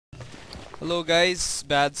Hello guys,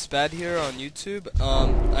 Spad here on YouTube.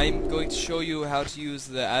 I'm going to show you how to use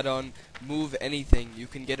the add-on MoveAnything. You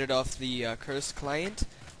can get it off the Curse client.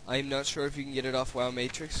 I'm not sure if you can get it off WoW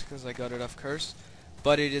Matrix because I got it off Curse,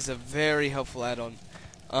 but it is a very helpful add-on.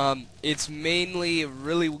 It's mainly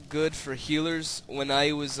really good for healers. When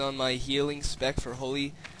I was on my healing spec for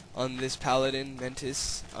Holy on this Paladin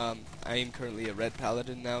Mentis, I am currently a Red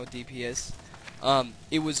Paladin now, DPS.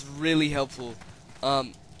 It was really helpful.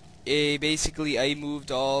 Basically, I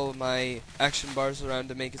moved all my action bars around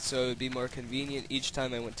to make it so it would be more convenient each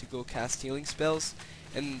time I went to go cast healing spells.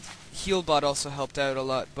 And Healbot also helped out a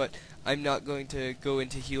lot, but I'm not going to go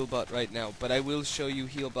into Healbot right now, but I will show you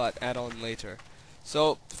Healbot add-on later.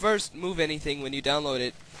 So, first, MoveAnything, when you download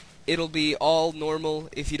it, it'll be all normal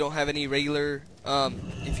if you don't have any regular,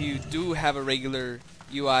 if you do have a regular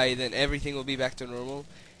UI, then everything will be back to normal.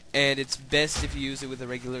 And it's best if you use it with a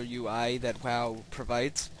regular UI that WoW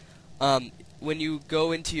provides. When you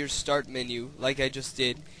go into your start menu, like I just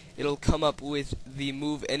did, it'll come up with the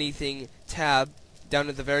MoveAnything tab down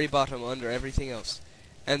at the very bottom under everything else.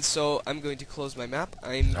 And so I'm going to close my map.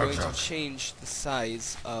 I'm going to change the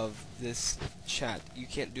size of this chat. You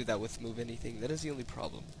can't do that with MoveAnything. That is the only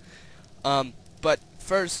problem. But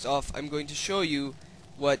first off, I'm going to show you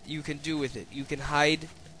what you can do with it. You can hide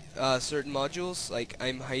certain modules, like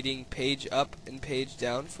I'm hiding page up and page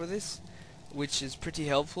down for this, which is pretty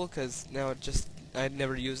helpful because now I'd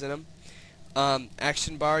never used them.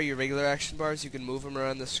 Action bar, your regular action bars, you can move them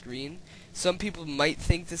around the screen. Some people might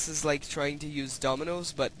think this is like trying to use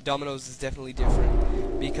dominoes, but dominoes is definitely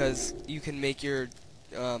different because you can make your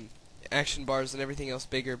action bars and everything else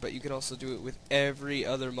bigger, but you can also do it with every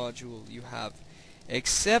other module you have,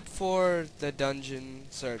 except for the dungeon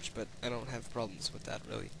search, but I don't have problems with that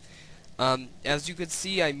really. As you could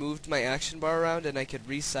see, I moved my action bar around and I could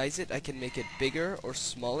resize it. I can make it bigger or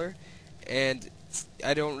smaller, and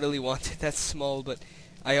I don't really want it that small, but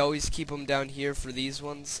I always keep them down here for these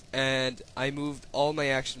ones. And I moved all my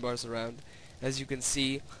action bars around. As you can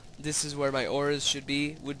see, this is where my auras would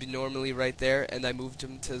be normally right there, and I moved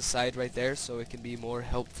them to the side right there so it can be more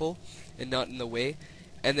helpful and not in the way.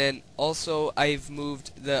 And then also I've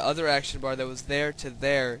moved the other action bar that was there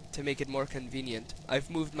to make it more convenient.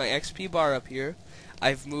 I've moved my XP bar up here.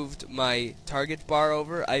 I've moved my target bar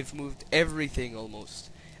over. I've moved everything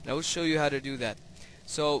almost. And I will show you how to do that.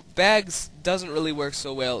 So bags doesn't really work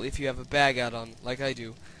so well if you have a bag add-on like I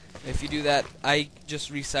do. If you do that, I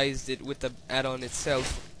just resized it with the add-on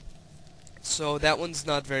itself. So that one's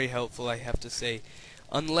not very helpful, I have to say.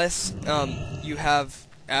 Unless you have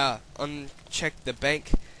unchecked the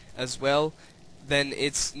bank as well, then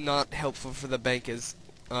it's not helpful for the bank as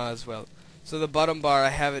well. So the bottom bar, I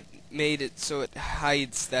have it made it so it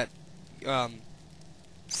hides that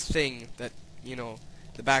thing that, you know,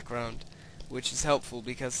 the background, which is helpful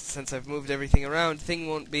because since I've moved everything around, thing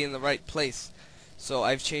won't be in the right place. So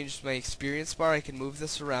I've changed my experience bar. I can move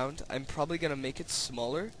this around. I'm probably gonna make it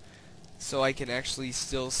smaller so I can actually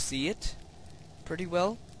still see it pretty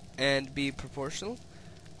well and be proportional.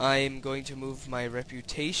 I'm going to move my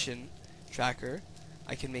reputation tracker.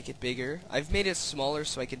 I can make it bigger. I've made it smaller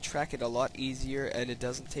so I can track it a lot easier and it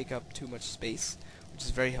doesn't take up too much space, which is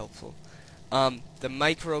very helpful. The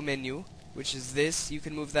micro menu, which is this, you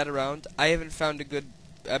can move that around. I haven't found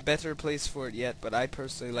a better place for it yet, but I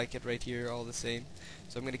personally like it right here all the same.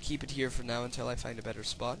 So I'm going to keep it here for now until I find a better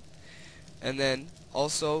spot. And then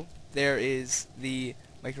also there is the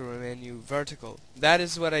micro menu vertical. That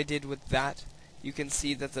is what I did with that. You can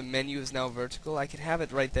see that the menu is now vertical. I can have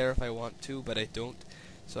it right there if I want to, but I don't.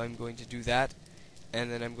 So I'm going to do that,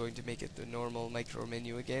 and then I'm going to make it the normal micro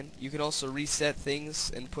menu again. You can also reset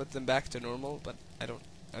things and put them back to normal, but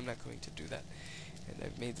I'm not going to do that. And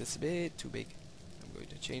I've made this a bit too big. I'm going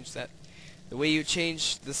to change that. The way you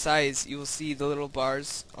change the size, you will see the little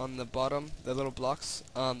bars on the bottom, the little blocks.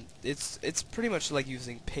 It's pretty much like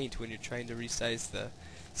using paint when you're trying to resize the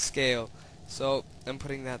scale. So I'm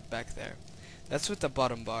putting that back there. That's with the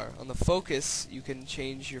bottom bar. On the focus, you can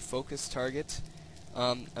change your focus target.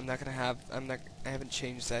 I haven't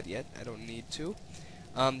changed that yet. I don't need to.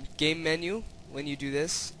 Game menu, when you do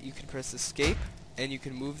this, you can press escape and you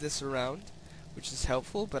can move this around, which is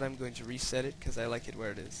helpful, but I'm going to reset it because I like it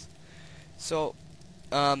where it is. So,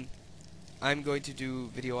 I'm going to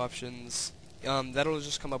do video options. That'll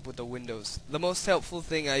just come up with the windows. The most helpful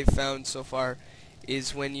thing I've found so far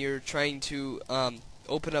is when you're trying to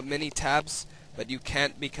open up many tabs, but you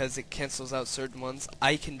can't because it cancels out certain ones.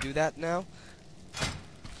 I can do that now.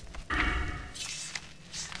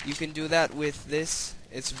 You can do that with this.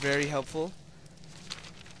 It's very helpful.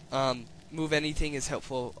 MoveAnything is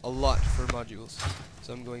helpful a lot for modules.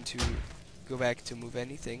 So I'm going to go back to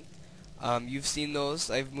MoveAnything. You've seen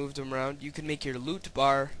those. I've moved them around. You can make your loot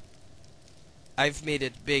bar. I've made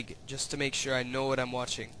it big just to make sure I know what I'm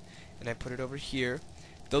watching, and I put it over here.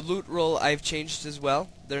 The loot roll I've changed as well.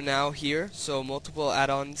 They're now here, so multiple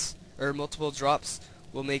add-ons or multiple drops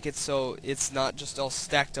will make it so it's not just all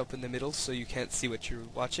stacked up in the middle so you can't see what you're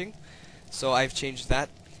watching. So I've changed that.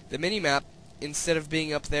 The minimap, instead of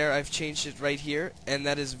being up there, I've changed it right here, and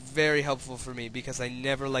that is very helpful for me because I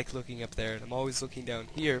never like looking up there, and I'm always looking down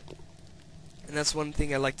here. And that's one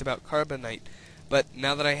thing I liked about Carbonite. But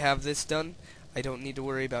now that I have this done, I don't need to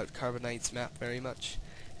worry about Carbonite's map very much,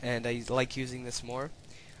 and I like using this more.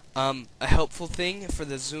 A helpful thing for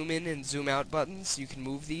the zoom in and zoom out buttons, you can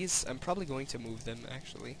move these. I'm probably going to move them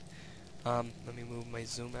actually. Let me move my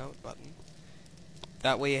zoom out button.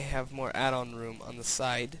 That way I have more add-on room on the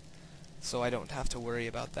side, so I don't have to worry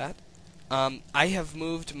about that. I have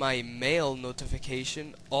moved my mail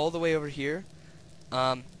notification all the way over here.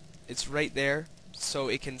 It's right there, so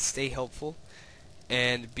it can stay helpful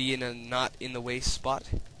and be in a not in the way spot.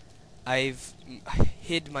 I've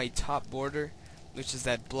hid my top border, which is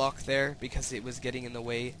that block there, because it was getting in the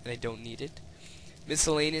way and I don't need it.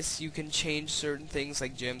 Miscellaneous, you can change certain things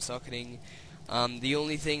like gem socketing. The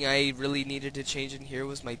only thing I really needed to change in here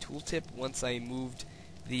was my tooltip once I moved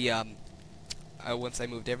the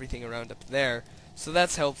everything around up there. So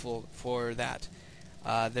that's helpful for that.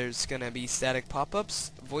 There's gonna be static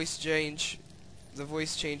pop-ups, voice change, the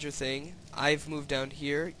voice changer thing. I've moved down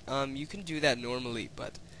here. You can do that normally,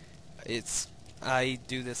 but I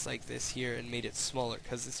do this like this here and made it smaller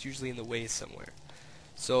because it's usually in the way somewhere.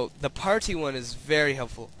 So the party one is very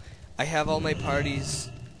helpful. I have all my party's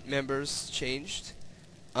members changed.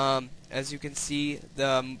 As you can see,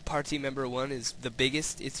 the party member 1 is the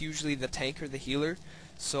biggest. It's usually the tank or the healer.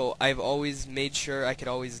 So I've always made sure I could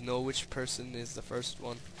always know which person is the first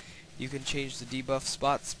one. You can change the debuff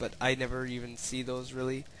spots, but I never even see those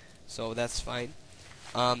really, so that's fine.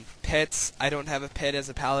 Pets, I don't have a pet as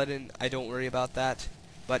a paladin. I don't worry about that,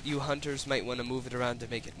 but you hunters might want to move it around to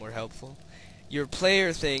make it more helpful. Your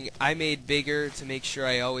player thing, I made bigger to make sure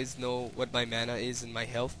I always know what my mana is and my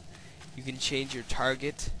health. You can change your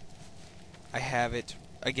target. I have it,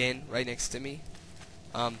 again, right next to me.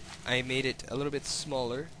 I made it a little bit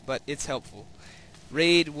smaller, but it's helpful.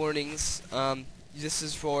 Raid warnings, this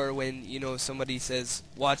is for when, you know, somebody says,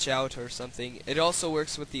 watch out or something. It also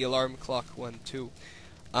works with the alarm clock one, too.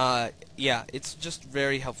 Yeah, it's just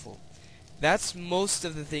very helpful. That's most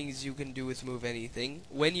of the things you can do with MoveAnything.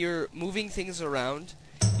 When you're moving things around,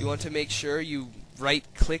 you want to make sure you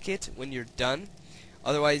right-click it when you're done.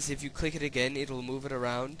 Otherwise, if you click it again, it'll move it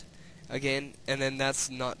around again, and then that's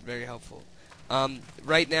not very helpful.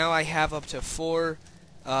 Right now, I have up to 4.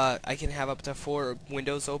 I can have up to 4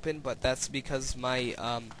 windows open, but that's because my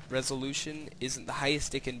resolution isn't the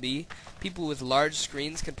highest it can be. People with large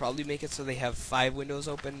screens can probably make it so they have 5 windows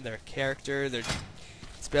open. Their character, their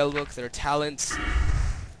spellbook, their talents,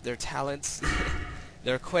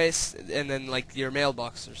 their quests, and then like your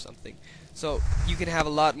mailbox or something. So you can have a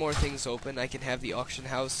lot more things open. I can have the auction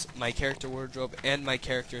house, my character wardrobe, and my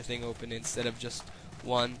character thing open instead of just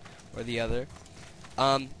one or the other.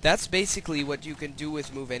 That's basically what you can do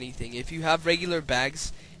with MoveAnything. If you have regular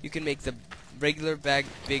bags, you can make the regular bag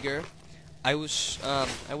bigger. I will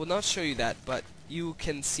not show you that, but you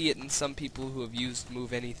can see it in some people who have used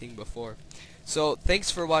MoveAnything before. So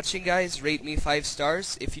thanks for watching, guys. Rate me 5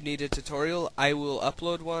 stars. If you need a tutorial, I will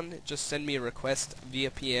upload one. Just send me a request via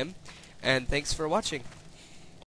PM. And thanks for watching.